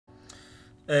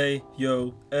Hey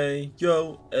yo, hey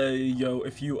yo, hey yo,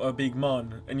 if you are Big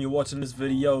Mon and you're watching this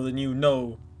video, then you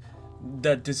know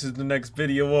that this is the next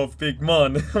video of Big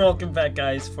Mon. Welcome back,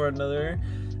 guys, for another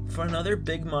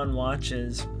Big Mon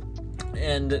watches.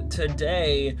 And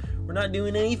today we're not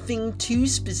doing anything too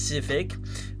specific,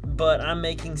 but I'm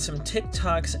making some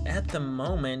TikToks at the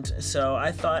moment, so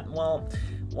I thought, well,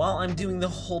 while I'm doing the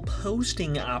whole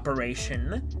posting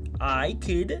operation, I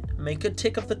could make a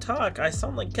tick of the talk. I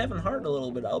sound like Kevin Hart a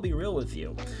little bit, I'll be real with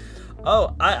you.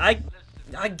 Oh, I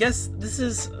guess this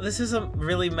is a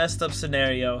really messed up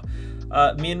scenario.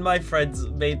 Me and my friend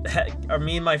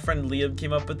Liam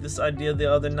came up with this idea the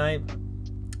other night,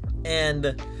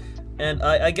 and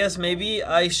I guess maybe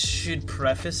I should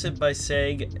preface it by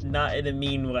saying not in a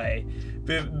mean way.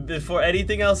 Before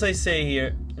anything else I say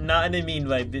here, not in a mean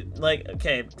way. Like,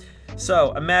 okay,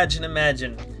 so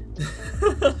imagine.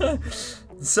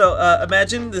 So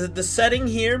imagine the setting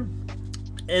here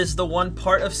is the one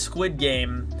part of Squid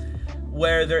Game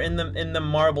where they're in the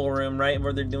marble room, right?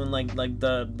 Where they're doing like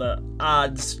the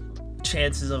odds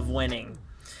chances of winning.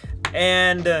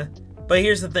 And but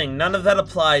here's the thing, none of that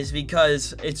applies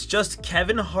because it's just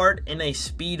Kevin Hart in a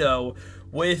Speedo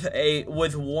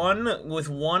with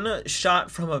one shot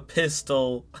from a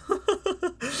pistol.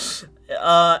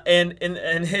 And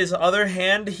in his other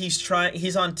hand,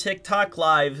 he's on TikTok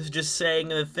live, just saying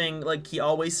the thing like he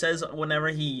always says whenever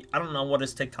I don't know what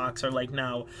his TikToks are like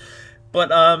now, but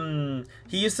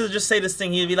he used to just say this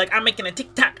thing. He'd be like, I'm making a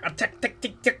TikTok,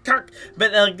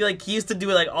 but like he used to do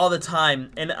it like all the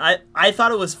time, and I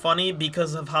thought it was funny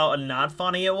because of how not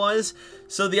funny it was.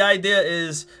 So the idea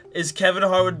is Kevin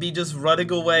Hart would be just running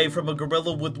away from a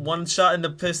gorilla with one shot in the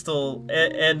pistol,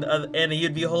 and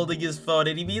he'd be holding his phone,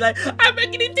 and he'd be like, I'm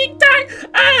making a TikTok,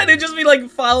 and it'd just be like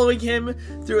following him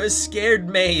through a scared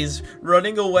maze,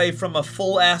 running away from a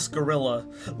full-ass gorilla.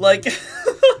 Like,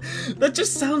 that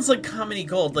just sounds like comedy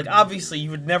gold. Like, obviously,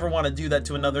 you would never want to do that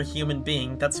to another human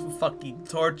being. That's fucking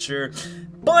torture.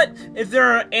 But if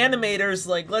there are animators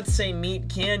like, let's say, Meat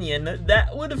Canyon,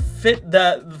 that would fit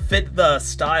the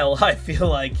style, I feel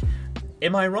like.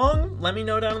 Am I wrong? Let me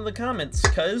know down in the comments,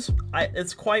 because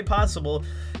it's quite possible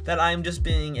that I'm just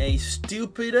being a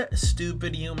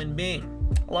stupid human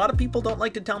being. A lot of people don't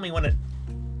like to tell me when it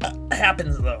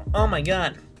happens, though. Oh my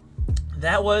god.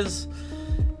 That was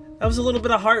a little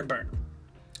bit of heartburn.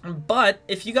 But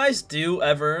if you guys do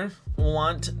ever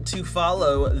want to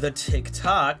follow the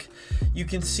TikTok, you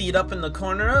can see it up in the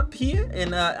corner up here,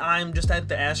 and I'm just at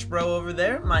the Ashbro over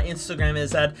there. My Instagram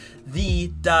is at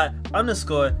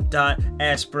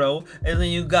the._.ashbro, and then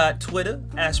you got Twitter,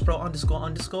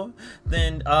 ashbro__.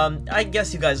 Then I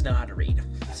guess you guys know how to read,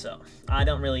 so I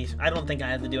don't think I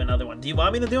have to do another one. Do you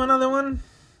want me to do another one?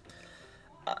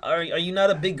 Are you not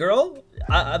a big girl?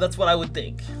 That's what I would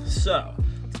think. So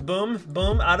boom,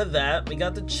 boom, out of that, we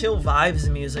got the chill vibes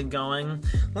music going.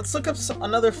 Let's look up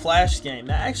another Flash game.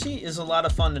 That actually is a lot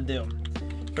of fun to do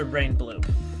for Brain Bloop.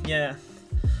 Yeah.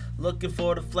 Looking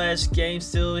for the Flash game,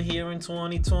 still here in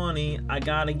 2020. I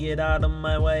gotta get out of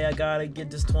my way, I gotta get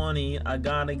this 20. I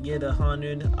gotta get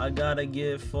 100, I gotta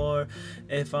get 4.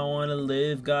 If I wanna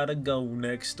live, gotta go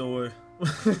next door.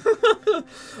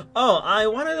 Oh, I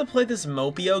wanted to play this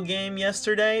Mopio game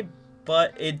yesterday,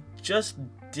 but it just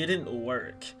didn't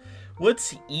work.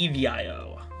 What's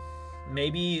EVIO?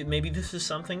 Maybe this is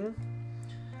something.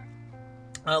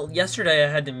 Yesterday I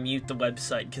had to mute the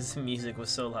website because the music was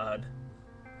so loud.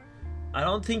 I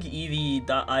don't think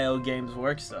EV.io games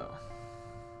works though.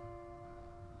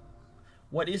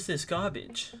 What is this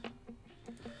garbage?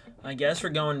 I guess we're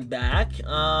going back.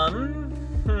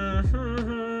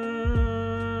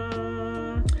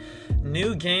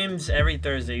 New games every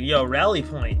Thursday. Yo, Rally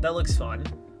Point. That looks fun.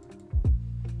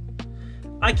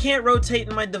 I can't rotate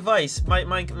in my device. My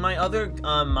other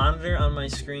monitor on my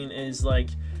screen is like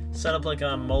set up like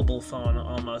a mobile phone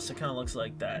almost. It kind of looks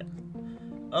like that.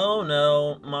 Oh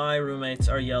no, my roommates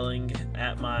are yelling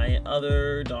at my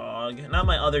other dog. Not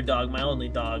my other dog, my only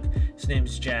dog. His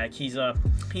name's Jack. He's an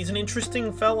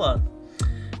interesting fella.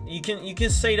 You can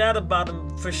say that about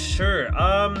him for sure.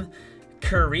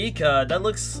 Karika, that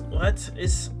looks,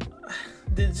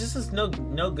 there's just no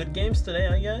good games today,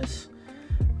 I guess.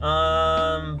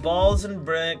 Balls and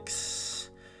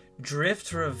Bricks,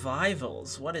 Drift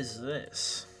Revivals. What is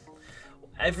this?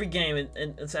 Every game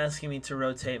it's asking me to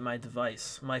rotate my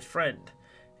device. My friend,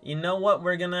 you know what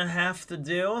we're gonna have to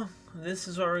do? This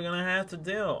is what we're gonna have to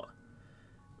do.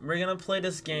 We're gonna play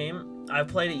this game. I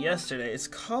played it yesterday. It's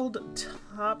called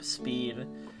Top Speed.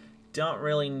 Don't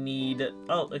really need.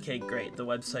 Oh, okay, great. The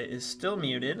website is still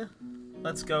muted.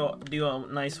 Let's go do a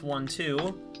nice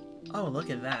 1-2. Oh, look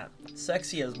at that.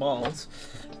 Sexy as balls.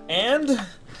 And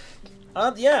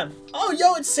yeah. Oh,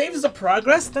 yo, it saves the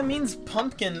progress. That means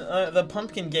pumpkin. The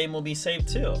pumpkin game will be saved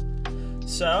too.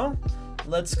 So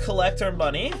let's collect our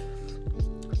money,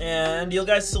 and you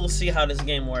guys will see how this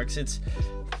game works. It's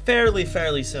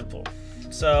fairly simple.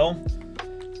 So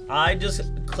I just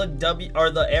click W or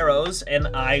the arrows, and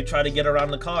I try to get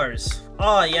around the cars.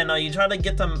 Oh yeah, no, you try to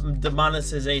get the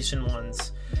monetization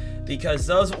ones, because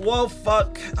those. Whoa,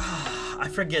 fuck! I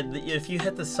forget if you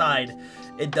hit the side,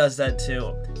 it does that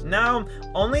too. Now,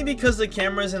 only because the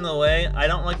camera's in the way, I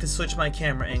don't like to switch my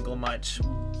camera angle much,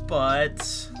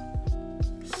 but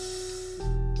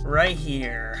right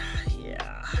here,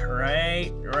 yeah,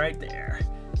 right there.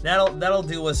 That'll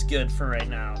do us good for right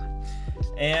now.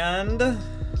 And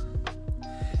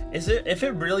if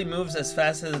it really moves as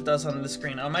fast as it does on the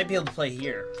screen, I might be able to play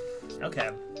here.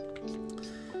 Okay.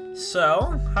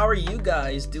 So, how are you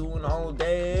guys doing all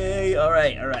day?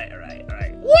 Alright.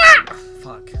 Wah!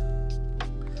 Fuck.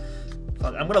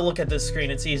 I'm gonna look at this screen,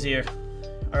 it's easier.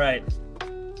 Alright.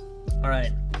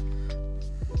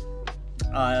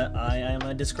 I am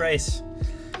a disgrace.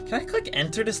 Can I click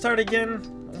enter to start again?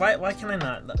 Why can I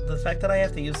not? The fact that I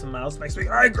have to use the mouse makes me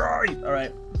angry!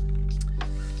 Alright.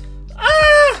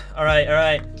 Ah!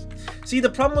 Alright. See, the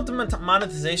problem with the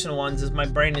monetization ones is my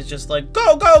brain is just like,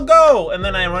 go! And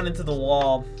then I run into the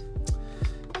wall.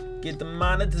 Get the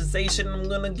monetization, I'm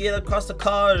gonna get across the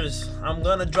cars. I'm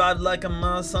gonna drive like I'm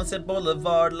on Sunset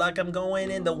Boulevard, like I'm going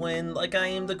in the wind, like I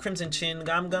am the Crimson Chin.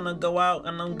 I'm gonna go out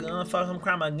and I'm gonna fucking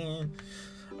crime again.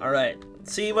 Alright,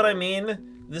 see what I mean?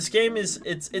 This game is,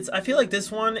 I feel like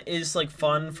this one is like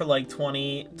fun for like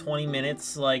 20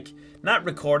 minutes, like not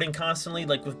recording constantly,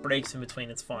 like with breaks in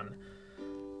between, it's fun.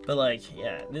 But like,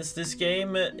 yeah, this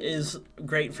game is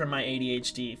great for my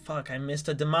ADHD. Fuck, I missed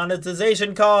a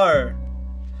demonetization car.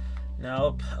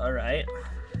 Nope. Alright.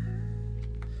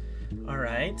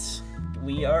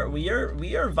 We are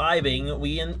vibing.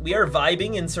 We are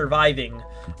vibing and surviving.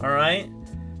 Alright?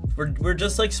 We're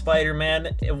just like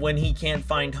Spider-Man when he can't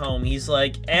find home. He's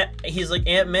like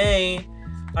Aunt May,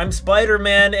 I'm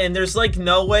Spider-Man and there's like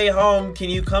no way home. Can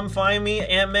you come find me,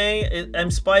 Aunt May? I'm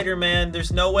Spider-Man.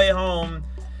 There's no way home.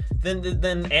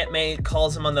 Then Aunt May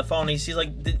calls him on the phone. He's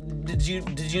like, did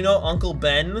you know Uncle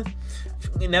Ben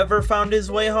never found his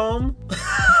way home?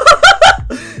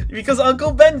 Because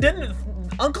Uncle Ben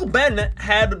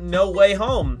had no way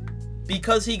home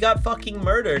because he got fucking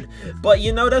murdered. But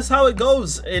you know, that's how it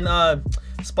goes in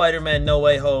Spider-Man No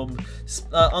Way Home.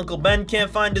 Uncle Ben can't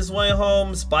find his way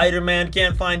home. Spider-Man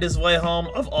can't find his way home,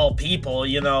 of all people,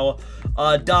 you know.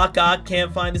 Doc Ock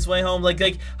can't find his way home.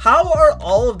 Like, how are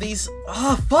all of these...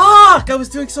 Oh, fuck! I was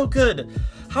doing so good.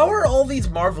 How are all these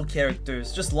Marvel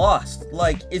characters just lost?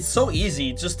 Like, it's so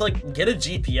easy. Just, like, get a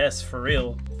GPS, for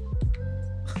real.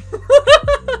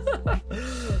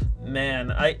 Man,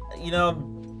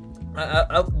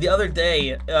 the other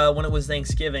day, when it was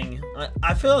Thanksgiving,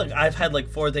 I feel like I've had like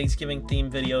 4 Thanksgiving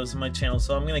themed videos on my channel,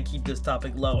 so I'm gonna keep this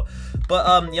topic low.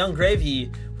 But Young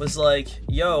Gravy was like,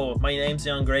 yo, my name's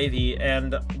Young Gravy,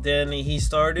 and then he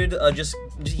started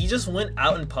he just went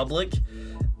out in public,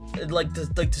 like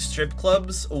to strip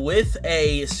clubs with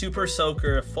a super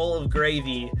soaker full of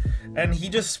gravy, and he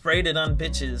just sprayed it on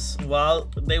bitches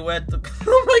while they went the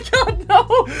oh my god,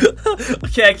 no.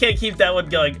 Okay, I can't keep that one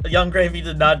going. Young Gravy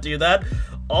did not do that,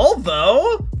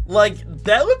 although like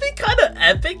that would be kind of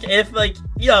epic if, like,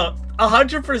 yo,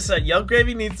 100% Young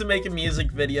Gravy needs to make a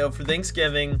music video for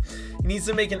Thanksgiving. He needs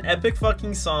to make an epic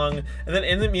fucking song, and then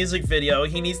in the music video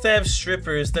he needs to have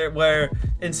strippers there where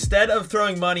instead of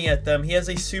throwing money at them, he has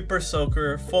a super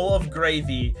soaker full of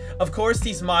gravy. Of course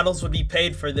these models would be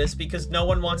paid for this because no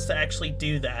one wants to actually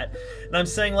do that. And I'm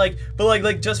saying, like, but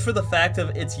like just for the fact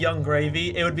of it's Young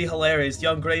Gravy, it would be hilarious.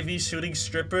 Young Gravy shooting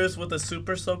strippers with a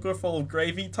super soaker full of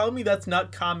gravy. Tell me that's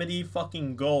not comedy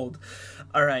fucking gold.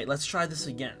 Alright, let's try this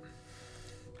again.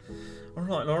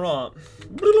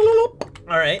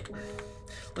 Alright.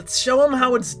 Let's show him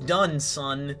how it's done,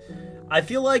 son. I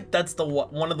feel like that's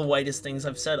one of the whitest things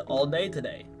I've said all day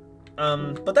today.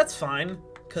 But that's fine,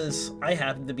 because I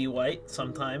happen to be white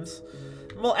sometimes.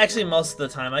 Well, actually most of the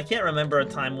time. I can't remember a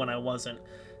time when I wasn't.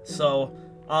 So,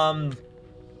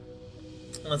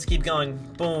 let's keep going.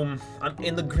 Boom. I'm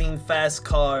in the green fast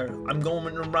car. I'm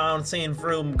going around saying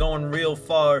vroom, going real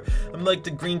far. I'm like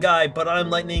the green guy, but I'm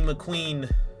Lightning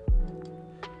McQueen.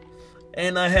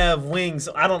 And I have wings.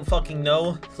 I don't fucking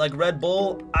know. Like Red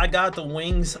Bull, I got the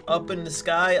wings up in the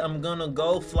sky. I'm gonna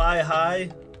go fly high.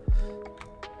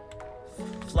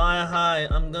 Fly high.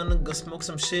 I'm gonna go smoke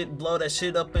some shit, blow that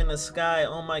shit up in the sky.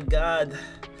 Oh my god.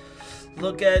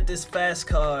 Look at this fast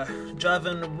car,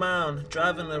 driving around,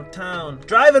 driving to town,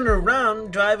 driving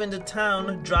around, driving to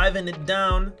town, driving it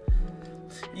down.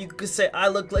 You could say I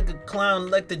look like a clown,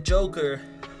 like the Joker,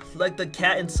 like the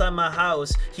cat inside my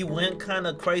house. He went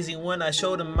kinda crazy when I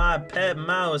showed him my pet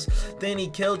mouse. Then he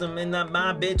killed him and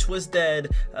my bitch was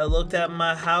dead. I looked at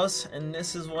my house and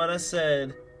this is what I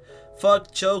said.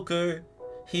 Fuck Joker,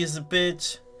 he's a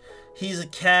bitch, he's a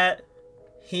cat,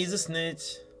 he's a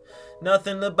snitch.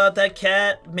 Nothing about that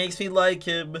cat makes me like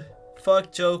him.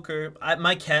 Fuck Joker.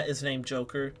 My cat is named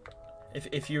Joker.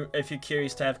 If you're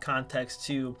curious to have context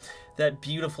to that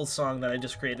beautiful song that I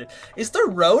just created. Is the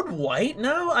road white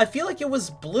now? I feel like it was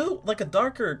blue, like a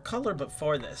darker color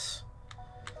before this.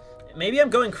 Maybe I'm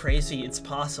going crazy. It's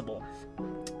possible.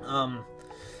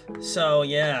 So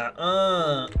yeah.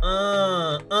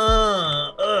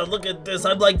 Look at this.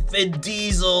 I'm like Vin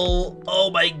Diesel. Oh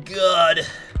my god.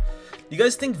 You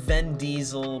guys think Vin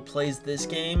Diesel plays this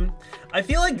game? I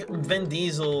feel like Vin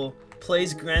Diesel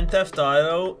plays Grand Theft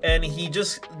Auto and he's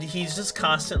just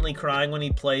constantly crying when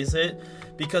he plays it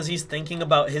because he's thinking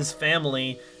about his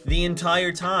family the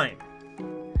entire time.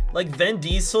 Like Vin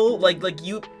Diesel, like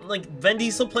Vin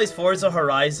Diesel plays Forza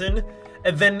Horizon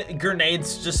and then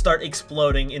grenades just start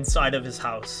exploding inside of his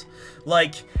house.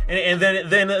 Like and then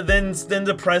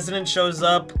the president shows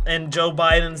up and Joe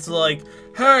Biden's like,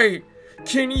 "Hey,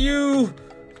 Can you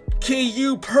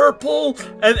purple?"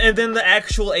 And then the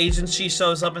actual agency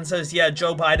shows up and says, "Yeah,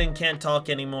 Joe Biden can't talk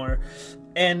anymore."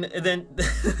 And then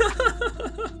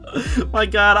my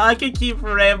god, I could keep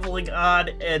rambling on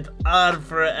and on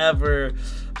forever.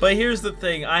 But here's the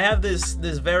thing, I have this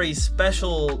very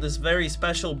special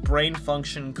brain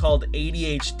function called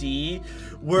ADHD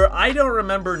where I don't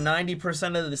remember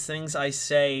 90% of the things I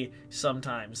say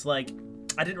sometimes. Like,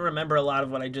 I didn't remember a lot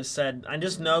of what I just said. I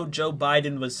just know Joe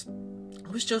Biden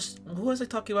who was I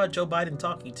talking about Joe Biden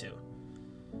talking to?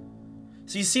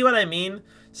 So you see what I mean?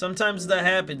 Sometimes that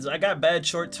happens. I got bad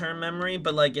short-term memory,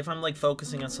 but like if I'm like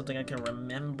focusing on something I can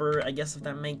remember, I guess if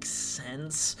that makes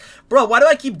sense. Bro, why do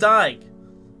I keep dying?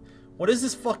 What is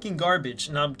this fucking garbage?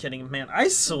 No, I'm kidding, man. I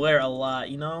swear a lot,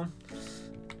 you know?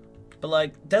 But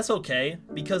like, that's okay,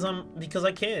 because I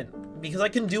can. Because I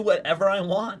can do whatever I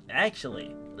want,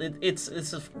 actually. It's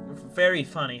a very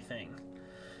funny thing.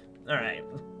 Alright.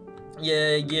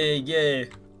 Yeah.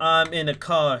 I'm in a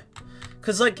car.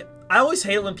 Cause like, I always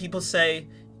hate when people say,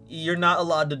 you're not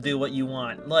allowed to do what you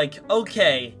want. Like,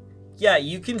 okay, yeah,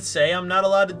 you can say I'm not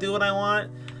allowed to do what I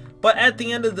want, but at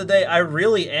the end of the day, I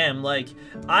really am. Like,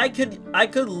 I could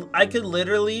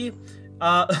literally,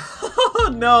 no,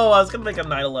 I was gonna make a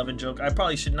 9/11 joke. I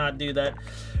probably should not do that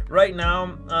right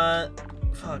now.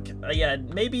 Fuck, yeah,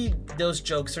 maybe those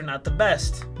jokes are not the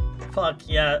best. Fuck,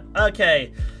 yeah,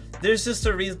 okay. There's just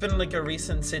been like a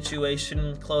recent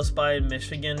situation close by in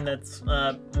Michigan that's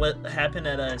what happened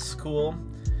at a school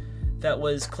that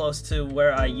was close to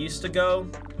where I used to go.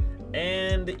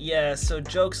 And yeah, so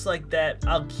jokes like that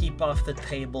I'll keep off the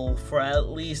table for at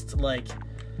least like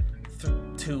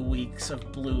 2 weeks of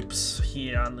bloops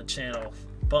here on the channel.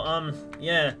 But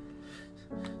yeah.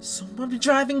 So I'm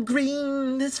driving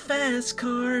green this fast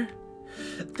car.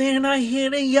 Then I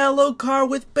hit a yellow car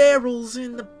with barrels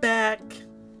in the back.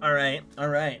 Alright.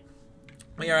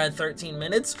 We are at 13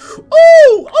 minutes.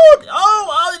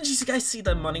 Oh, did you guys see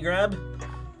that money grab?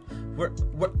 We're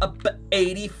up at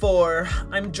 84.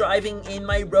 I'm driving in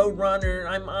my Roadrunner.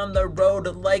 I'm on the road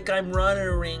like I'm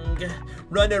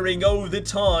runnering all the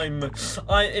time.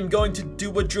 I am going to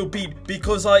do a drill beat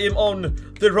because I am on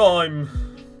the rhyme.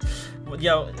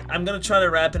 Yo, I'm gonna try to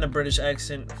rap in a British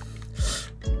accent.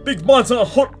 Big monster,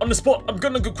 hot on the spot. I'm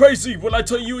gonna go crazy when I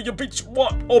tell you, you bitch.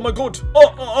 What? Oh my god.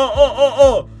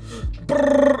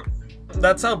 Brrr.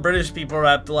 That's how British people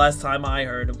rap the last time I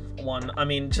heard one. I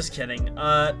mean, just kidding.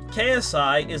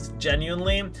 KSI is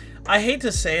genuinely, I hate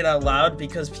to say it out loud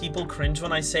because people cringe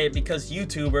when I say it because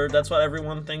YouTuber, that's what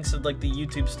everyone thinks of like the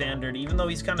YouTube standard, even though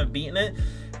he's kind of beating it.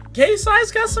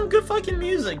 KSI's got some good fucking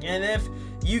music, and if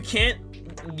you can't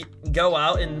go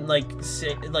out and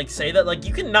say that, like,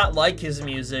 you can not like his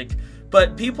music,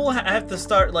 but people have to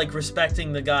start like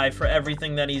respecting the guy for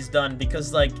everything that he's done,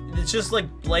 because like it's just like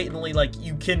blatantly like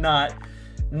you cannot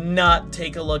not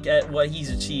take a look at what he's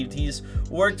achieved. He's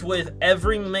worked with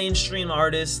every mainstream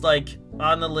artist like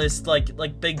on the list, like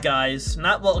big guys.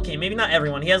 Not, well, okay, maybe not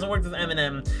everyone. He hasn't worked with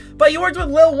Eminem, but he worked with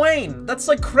Lil Wayne. That's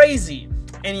like crazy.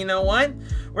 And you know what?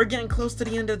 We're getting close to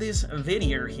the end of this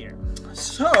video here.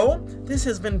 So, this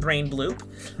has been Brain Bloop.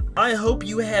 I hope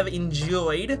you have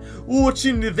enjoyed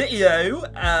watching the video,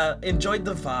 enjoyed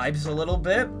the vibes a little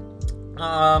bit.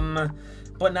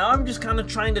 But now I'm just kind of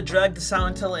trying to drag this out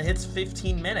until it hits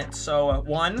 15 minutes. So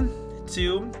 1,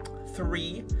 2,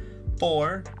 3,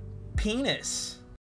 4, penis.